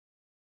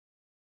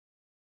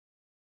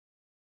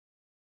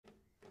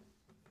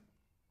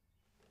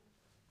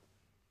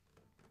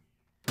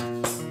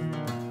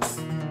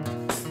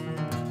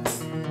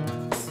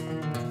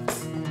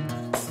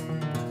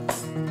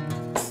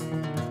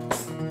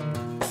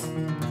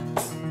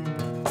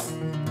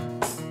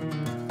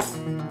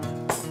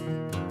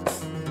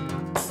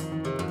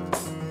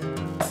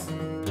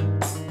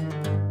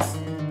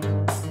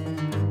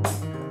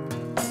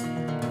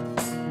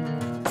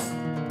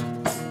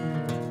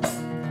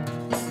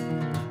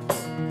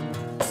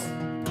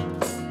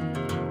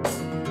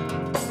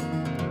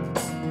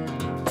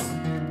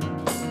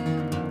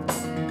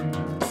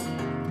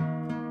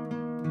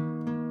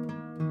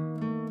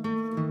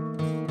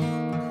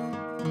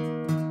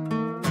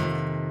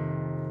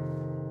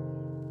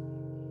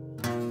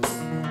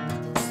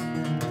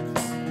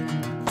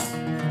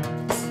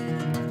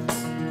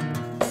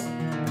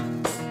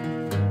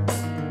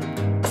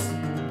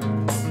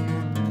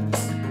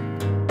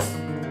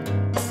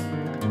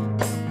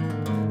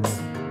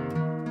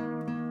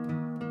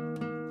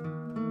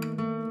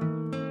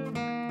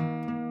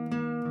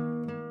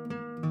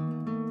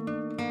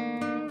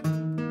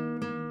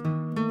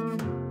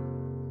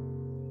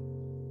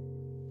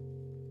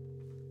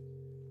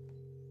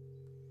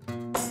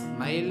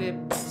My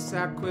lips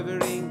are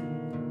quivering,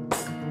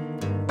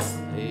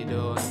 I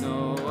don't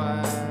know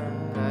why.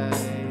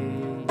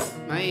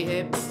 My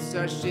hips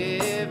are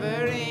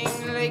shivering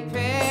like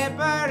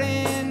paper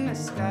in the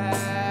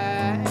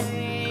sky.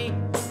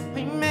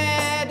 I'm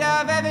made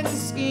of heaven's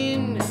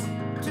skin,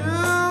 too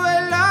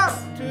alert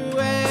to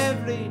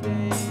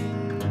everything.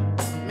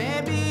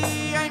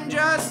 Maybe I'm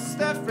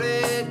just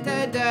afraid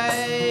to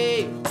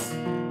die.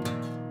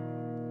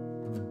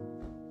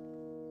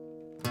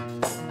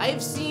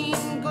 I've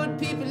seen good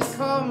people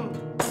come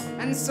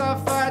and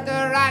suffer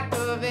the wrath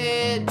of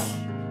age.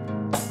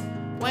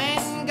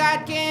 When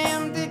God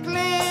came to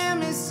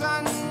claim his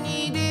son,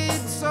 he did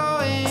so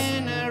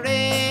in a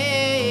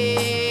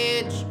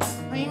rage.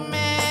 I'm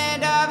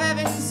made of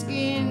heaven's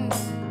skin,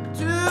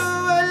 too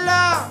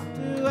alert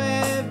to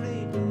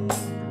everything,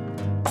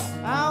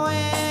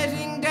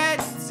 awaiting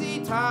death's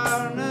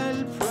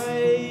eternal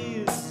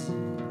praise.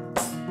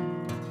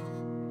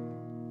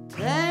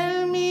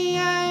 Tell me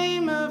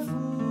I'm a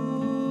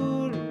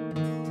fool,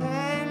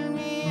 tell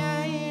me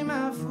I'm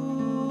a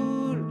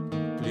fool,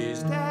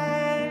 please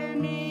tell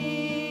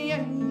me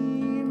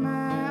I'm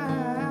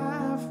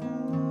a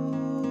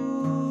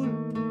fool.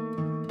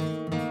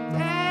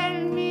 Tell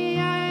me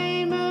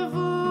I'm a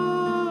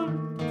fool,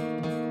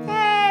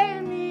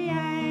 tell me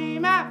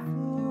I'm a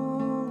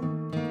fool,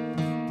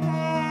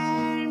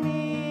 tell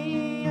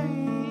me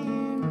I'm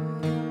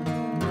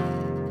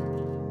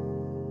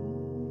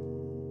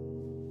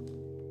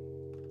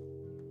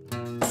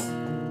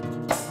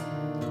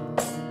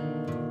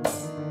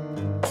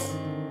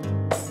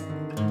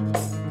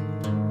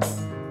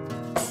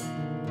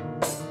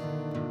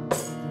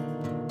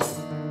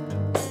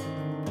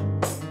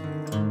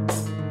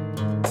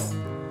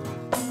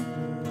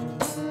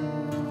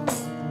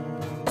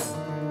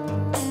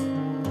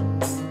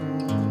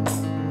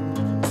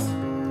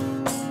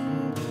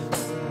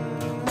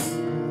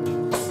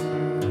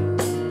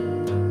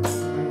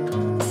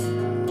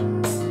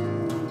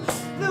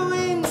The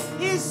wind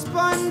is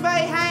spun by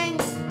hand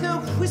to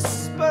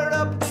whisper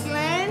up the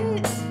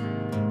glen,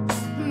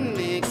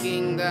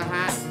 making the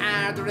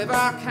hard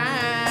river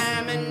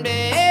calm and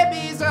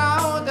babies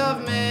out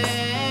of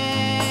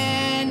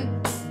men.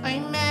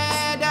 I'm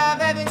made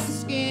of heaven's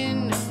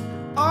skin,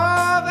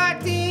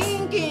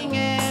 overthinking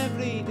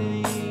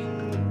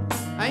everything.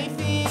 I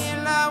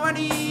feel a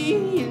worry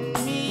in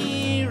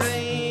me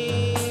rise.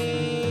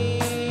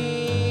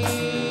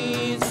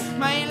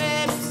 My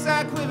lips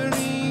are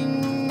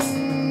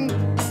quivering,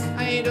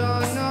 I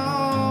don't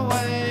know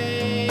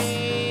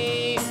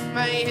why.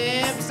 My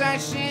hips are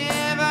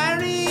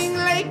shivering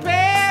like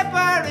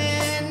paper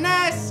in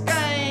the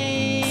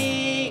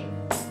sky.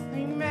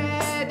 I'm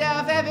made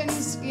of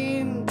heaven's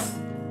skin,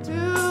 too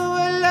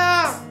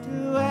alert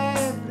to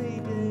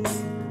everything.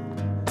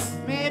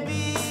 Maybe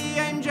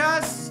I'm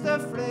just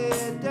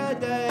afraid to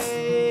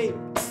die.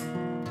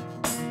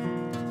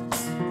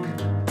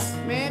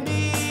 Maybe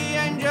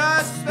I'm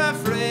just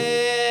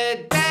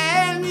afraid.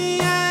 Tell me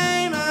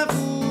I'm a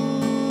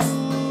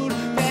fool,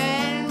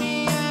 tell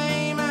me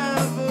I'm a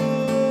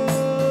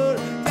fool,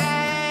 tell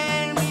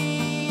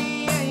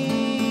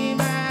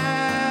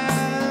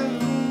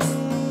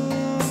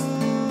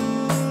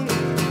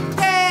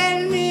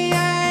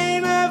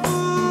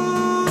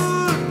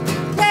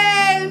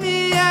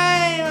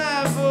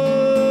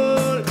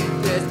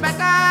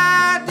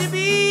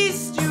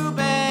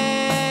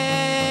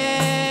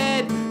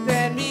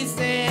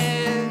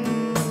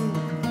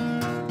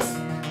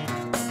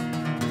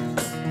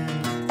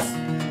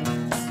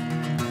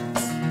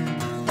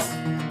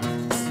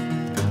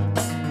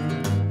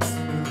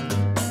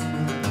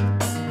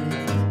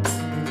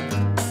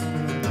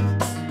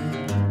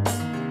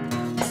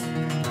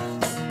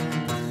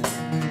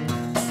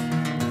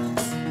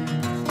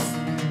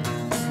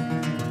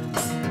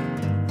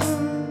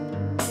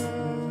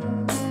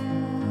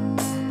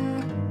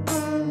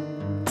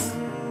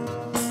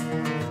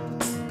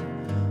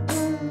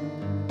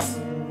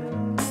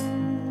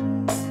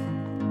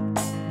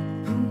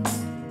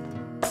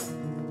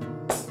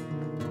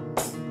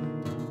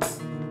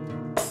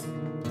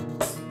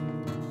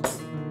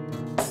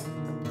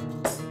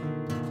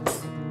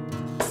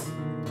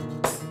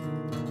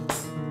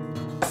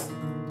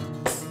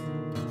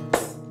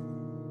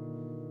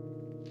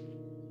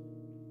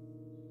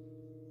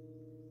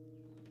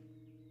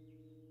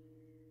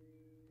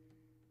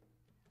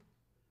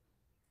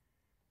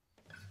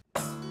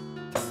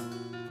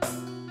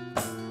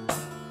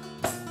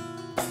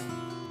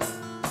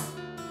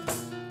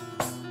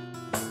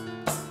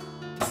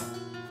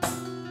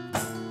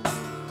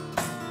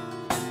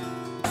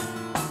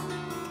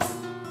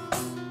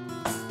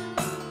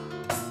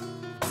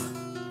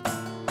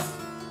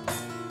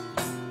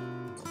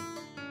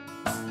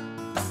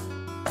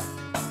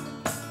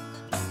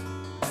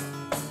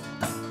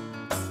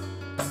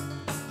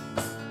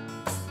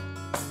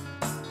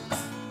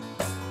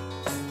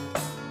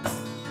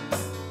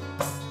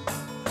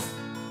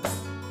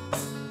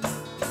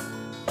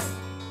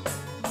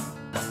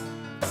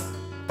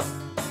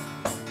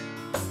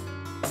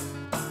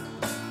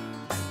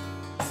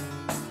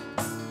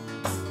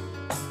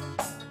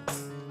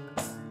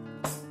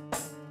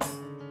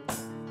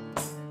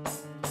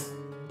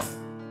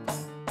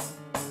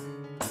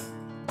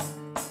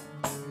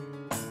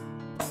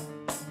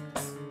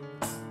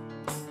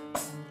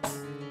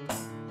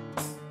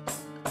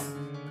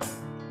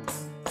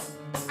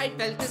I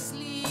fell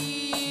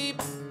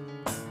asleep.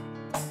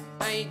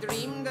 I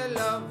dreamed of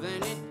love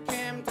and it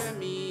came to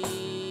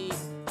me.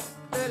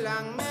 The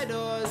long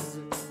meadows,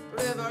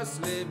 river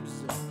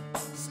slips,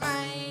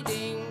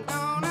 sliding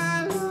down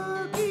a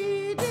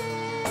lucky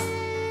day.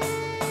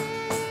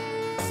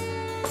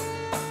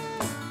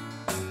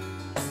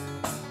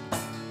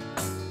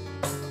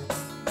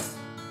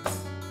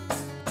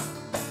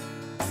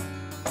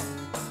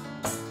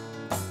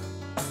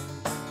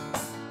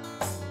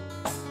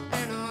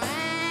 And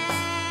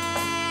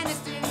when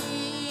it's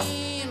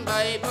turning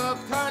by Bob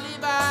Curly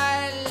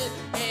Ball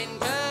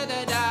into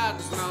the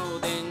dog's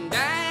mouth and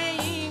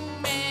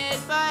dying made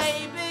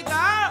by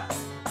Bigger.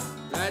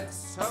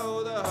 That's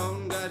how the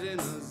hound got in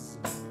us.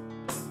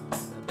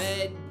 The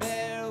bed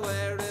bare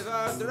where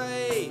river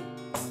dry.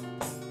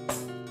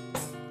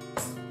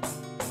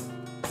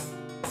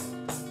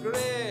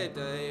 Great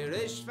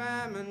Irish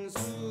famine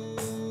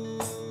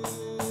soothes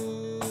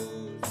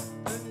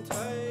and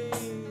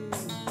time.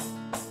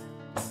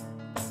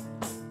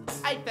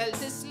 I fell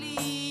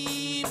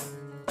asleep.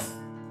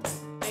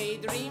 I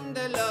dreamed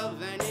of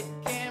love and it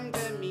came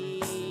to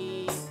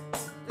me.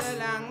 The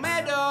long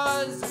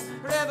meadows,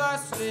 river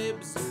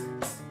slips,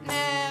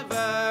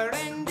 never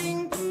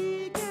ending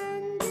peak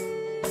and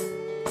day.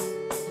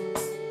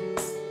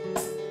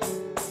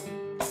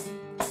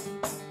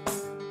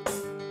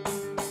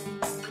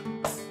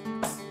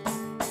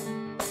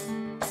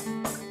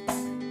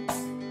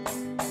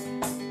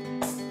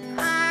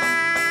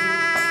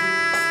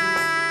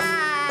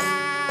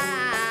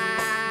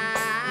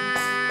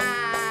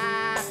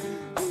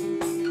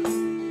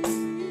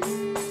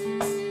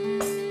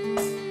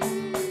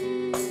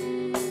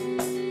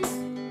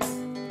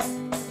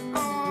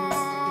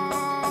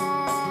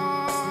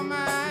 Oh,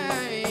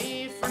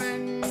 my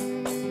friend,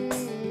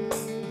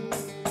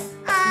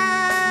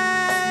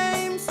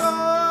 I'm so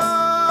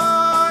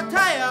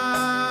tired.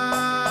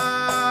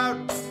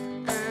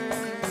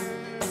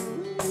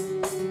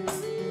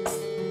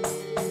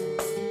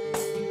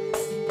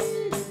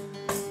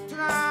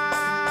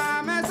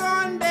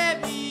 Amazon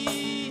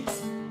baby,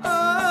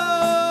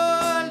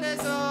 old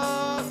as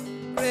old,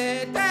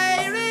 great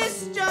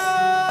Irish joke.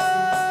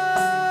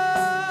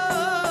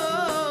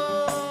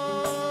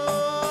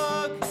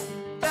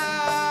 The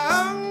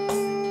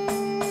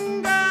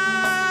hunger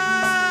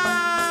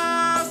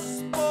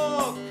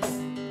spoke,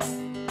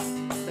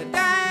 the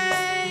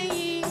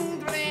dying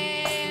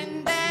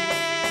drained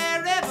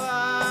the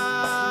river.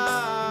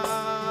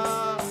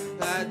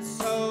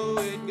 That's how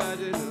it got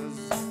in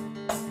us.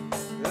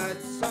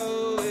 That's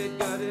how it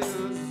got in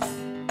us.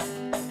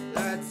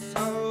 That's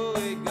how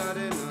it got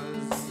in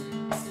us.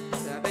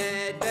 The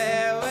bed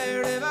bare where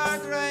river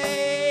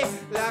dry,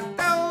 locked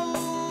out,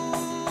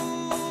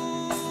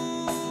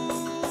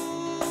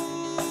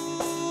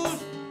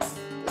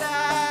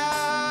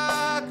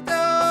 locked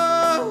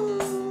out,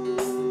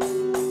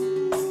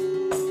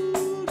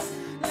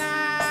 locked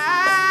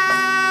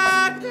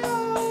out,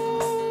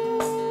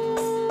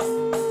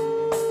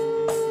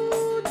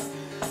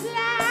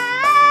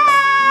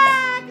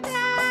 locked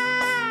out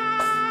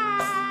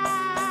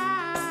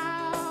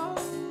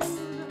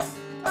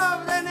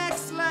of the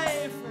next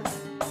life.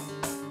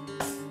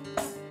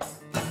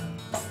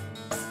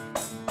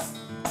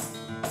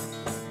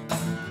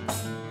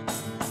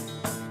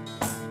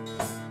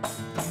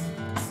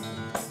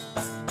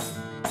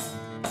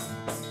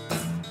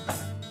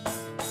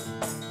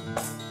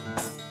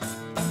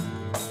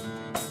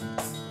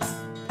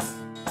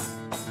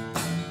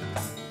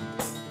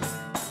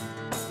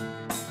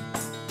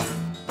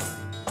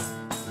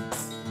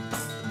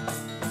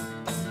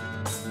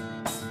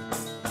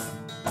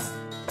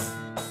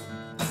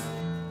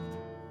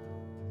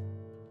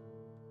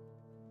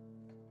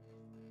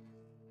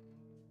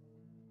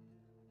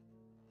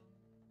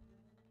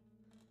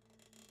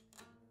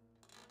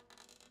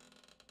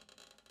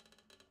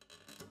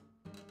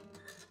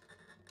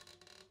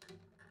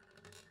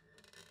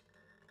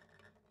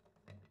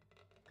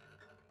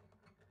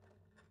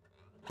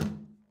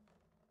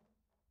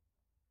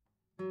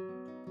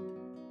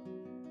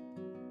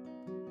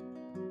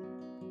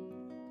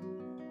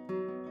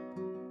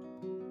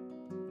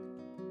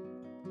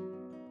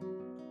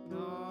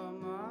 No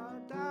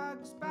more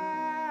dogs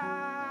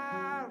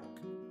bark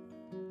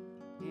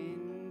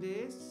in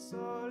this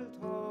old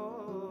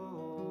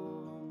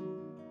home.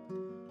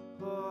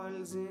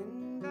 Holes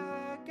in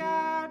the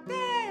garden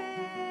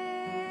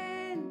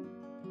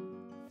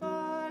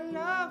full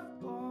of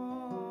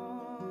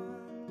bones.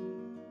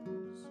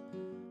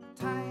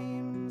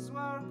 Times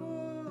were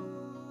good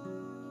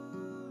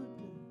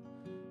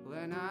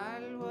when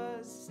all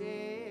was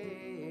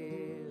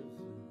safe,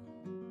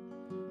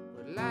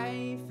 but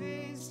life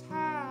is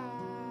hard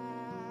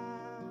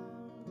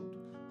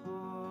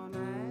on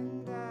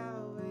and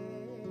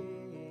away.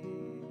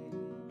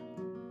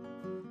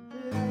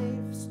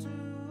 Life's too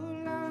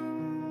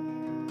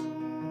long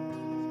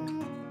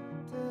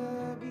to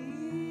be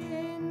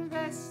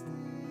invested.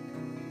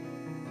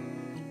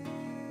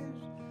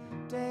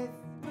 Death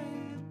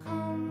will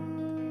come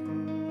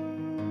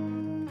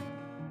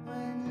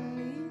when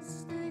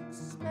least expected.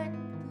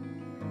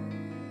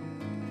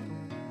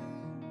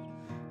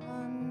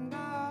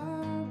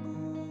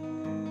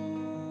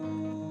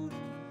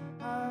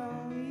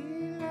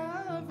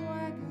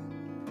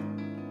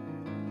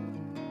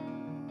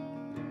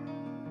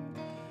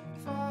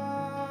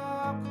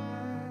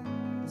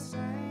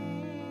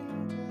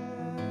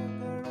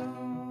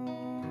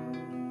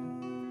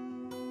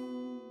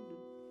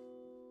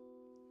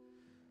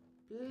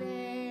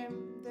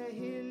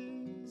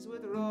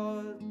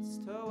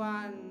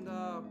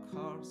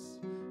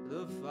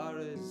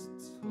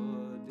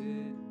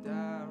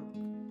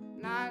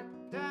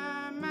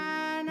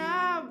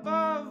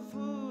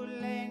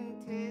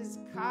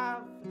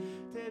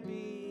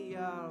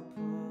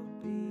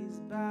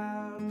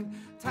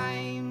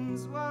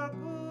 times were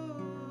good,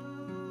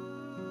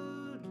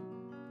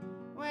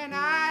 when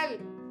all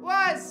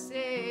was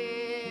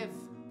safe.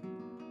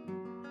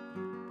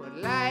 But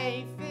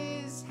life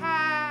is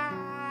hard,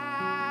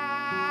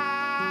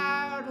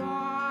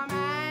 warm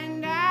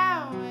and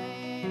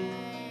away.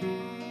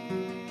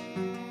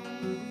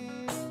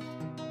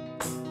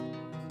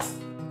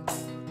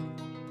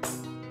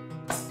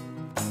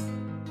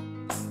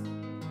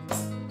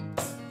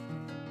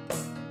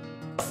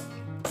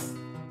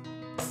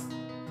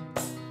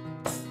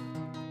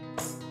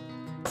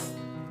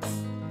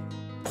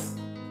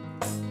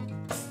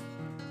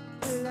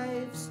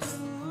 Life's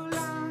too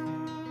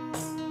long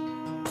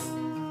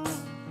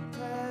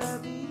to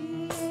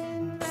be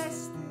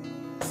invested.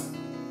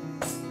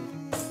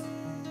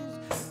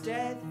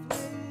 Death